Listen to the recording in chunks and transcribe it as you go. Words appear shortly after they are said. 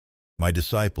My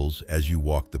disciples, as you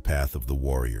walk the path of the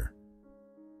warrior,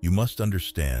 you must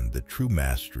understand that true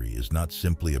mastery is not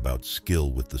simply about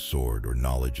skill with the sword or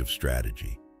knowledge of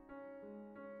strategy.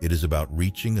 It is about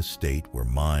reaching a state where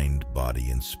mind, body,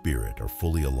 and spirit are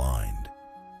fully aligned,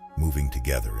 moving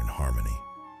together in harmony.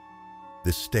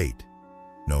 This state,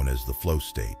 known as the flow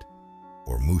state,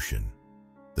 or Mushin,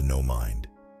 the no-mind,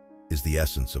 is the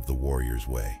essence of the warrior's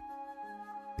way.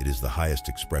 It is the highest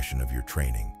expression of your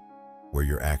training, where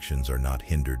your actions are not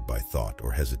hindered by thought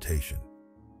or hesitation,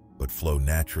 but flow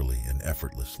naturally and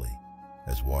effortlessly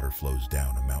as water flows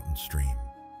down a mountain stream.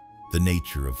 The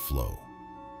nature of flow.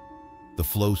 The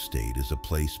flow state is a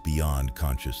place beyond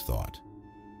conscious thought.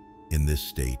 In this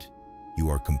state, you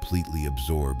are completely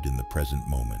absorbed in the present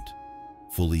moment,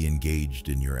 fully engaged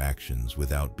in your actions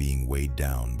without being weighed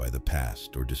down by the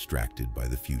past or distracted by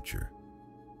the future.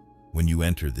 When you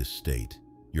enter this state,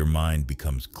 your mind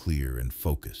becomes clear and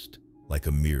focused, like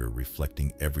a mirror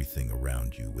reflecting everything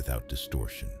around you without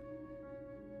distortion.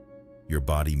 Your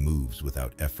body moves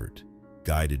without effort,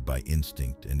 guided by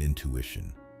instinct and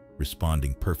intuition,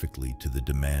 responding perfectly to the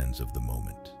demands of the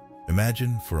moment.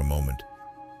 Imagine for a moment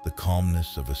the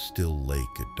calmness of a still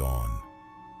lake at dawn.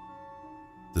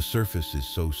 The surface is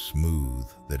so smooth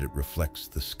that it reflects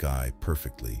the sky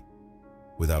perfectly,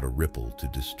 without a ripple to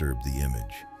disturb the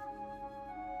image.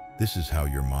 This is how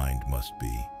your mind must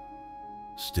be,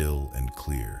 still and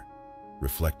clear,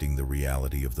 reflecting the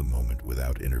reality of the moment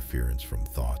without interference from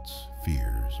thoughts,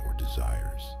 fears, or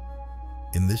desires.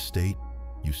 In this state,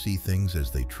 you see things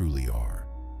as they truly are,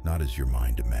 not as your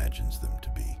mind imagines them to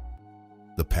be.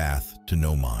 The path to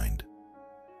no mind.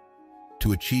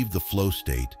 To achieve the flow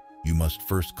state, you must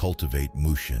first cultivate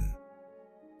Mushin,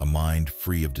 a mind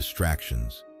free of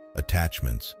distractions,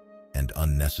 attachments, and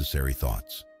unnecessary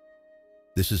thoughts.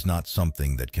 This is not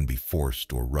something that can be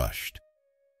forced or rushed.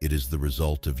 It is the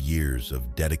result of years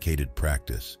of dedicated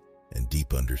practice and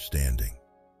deep understanding.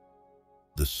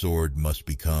 The sword must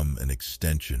become an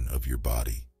extension of your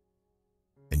body,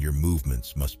 and your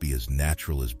movements must be as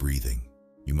natural as breathing.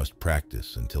 You must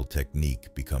practice until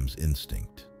technique becomes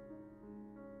instinct.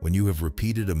 When you have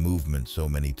repeated a movement so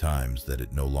many times that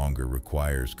it no longer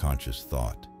requires conscious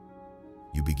thought,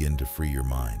 you begin to free your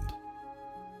mind.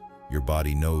 Your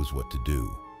body knows what to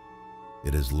do.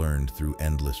 It has learned through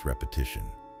endless repetition.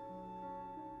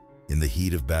 In the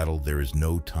heat of battle, there is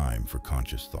no time for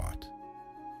conscious thought,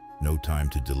 no time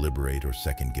to deliberate or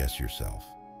second-guess yourself.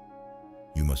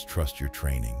 You must trust your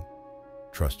training,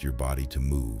 trust your body to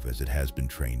move as it has been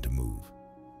trained to move.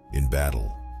 In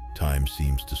battle, time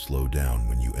seems to slow down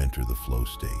when you enter the flow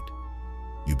state.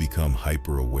 You become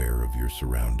hyper-aware of your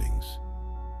surroundings,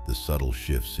 the subtle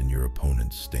shifts in your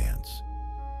opponent's stance,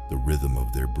 the rhythm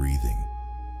of their breathing,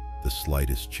 the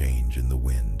slightest change in the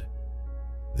wind.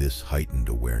 This heightened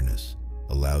awareness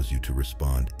allows you to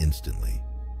respond instantly,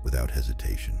 without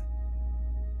hesitation.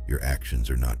 Your actions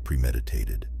are not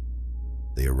premeditated.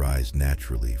 They arise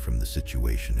naturally from the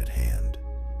situation at hand.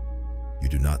 You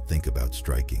do not think about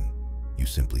striking, you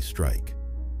simply strike.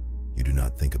 You do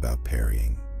not think about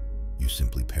parrying, you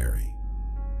simply parry.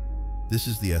 This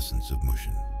is the essence of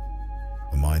Mushin,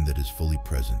 a mind that is fully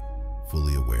present,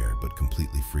 fully aware, but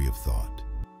completely free of thought.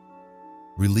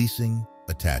 Releasing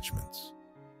attachments.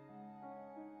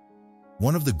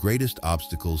 One of the greatest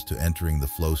obstacles to entering the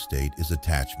flow state is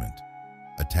attachment.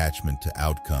 Attachment to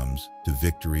outcomes, to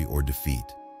victory or defeat,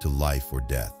 to life or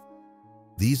death.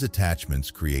 These attachments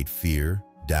create fear,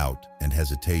 doubt, and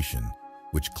hesitation,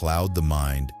 which cloud the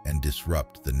mind and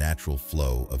disrupt the natural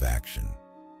flow of action.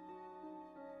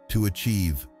 To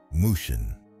achieve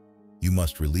Mushin, you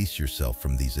must release yourself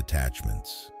from these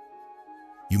attachments.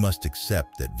 You must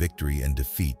accept that victory and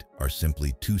defeat are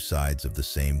simply two sides of the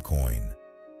same coin,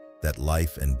 that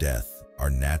life and death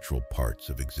are natural parts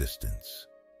of existence.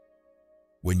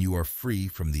 When you are free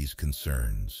from these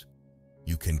concerns,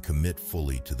 you can commit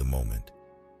fully to the moment,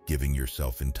 giving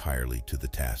yourself entirely to the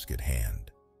task at hand.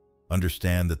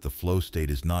 Understand that the flow state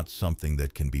is not something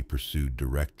that can be pursued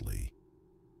directly.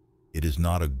 It is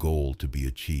not a goal to be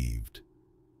achieved,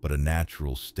 but a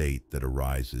natural state that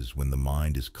arises when the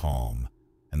mind is calm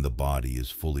and the body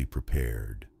is fully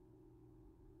prepared.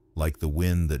 Like the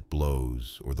wind that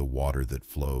blows or the water that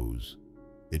flows,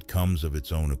 it comes of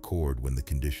its own accord when the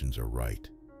conditions are right.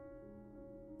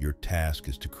 Your task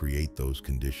is to create those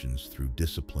conditions through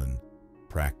discipline,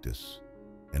 practice,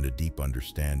 and a deep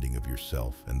understanding of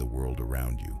yourself and the world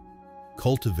around you.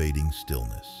 Cultivating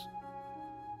stillness.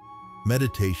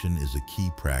 Meditation is a key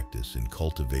practice in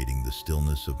cultivating the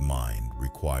stillness of mind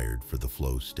required for the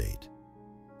flow state.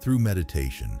 Through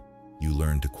meditation, you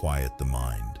learn to quiet the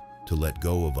mind, to let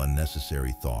go of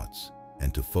unnecessary thoughts,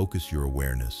 and to focus your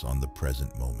awareness on the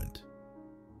present moment.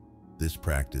 This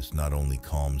practice not only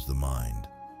calms the mind,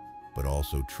 but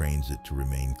also trains it to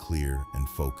remain clear and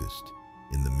focused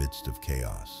in the midst of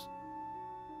chaos.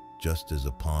 Just as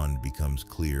a pond becomes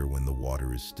clear when the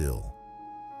water is still,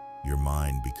 your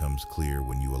mind becomes clear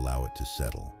when you allow it to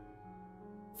settle,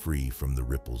 free from the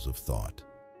ripples of thought.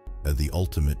 The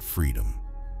ultimate freedom.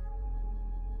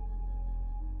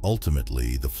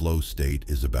 Ultimately, the flow state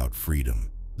is about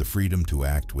freedom, the freedom to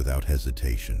act without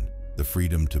hesitation, the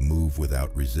freedom to move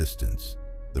without resistance,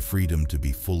 the freedom to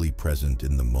be fully present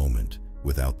in the moment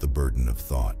without the burden of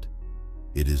thought.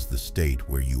 It is the state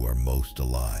where you are most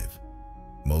alive,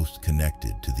 most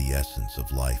connected to the essence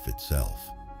of life itself.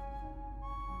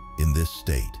 In this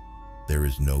state, there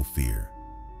is no fear,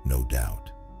 no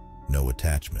doubt, no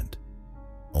attachment,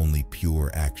 only pure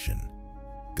action,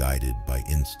 guided by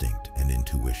instinct and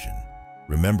intuition.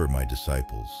 Remember, my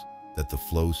disciples, that the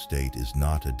flow state is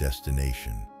not a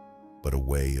destination, but a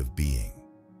way of being.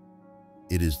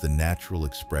 It is the natural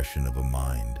expression of a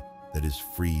mind that is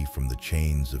free from the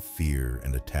chains of fear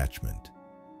and attachment,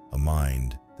 a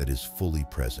mind that is fully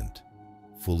present,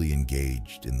 fully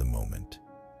engaged in the moment.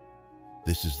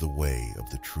 This is the way of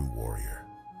the true warrior,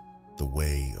 the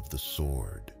way of the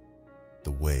sword,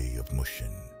 the way of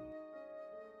Mushin.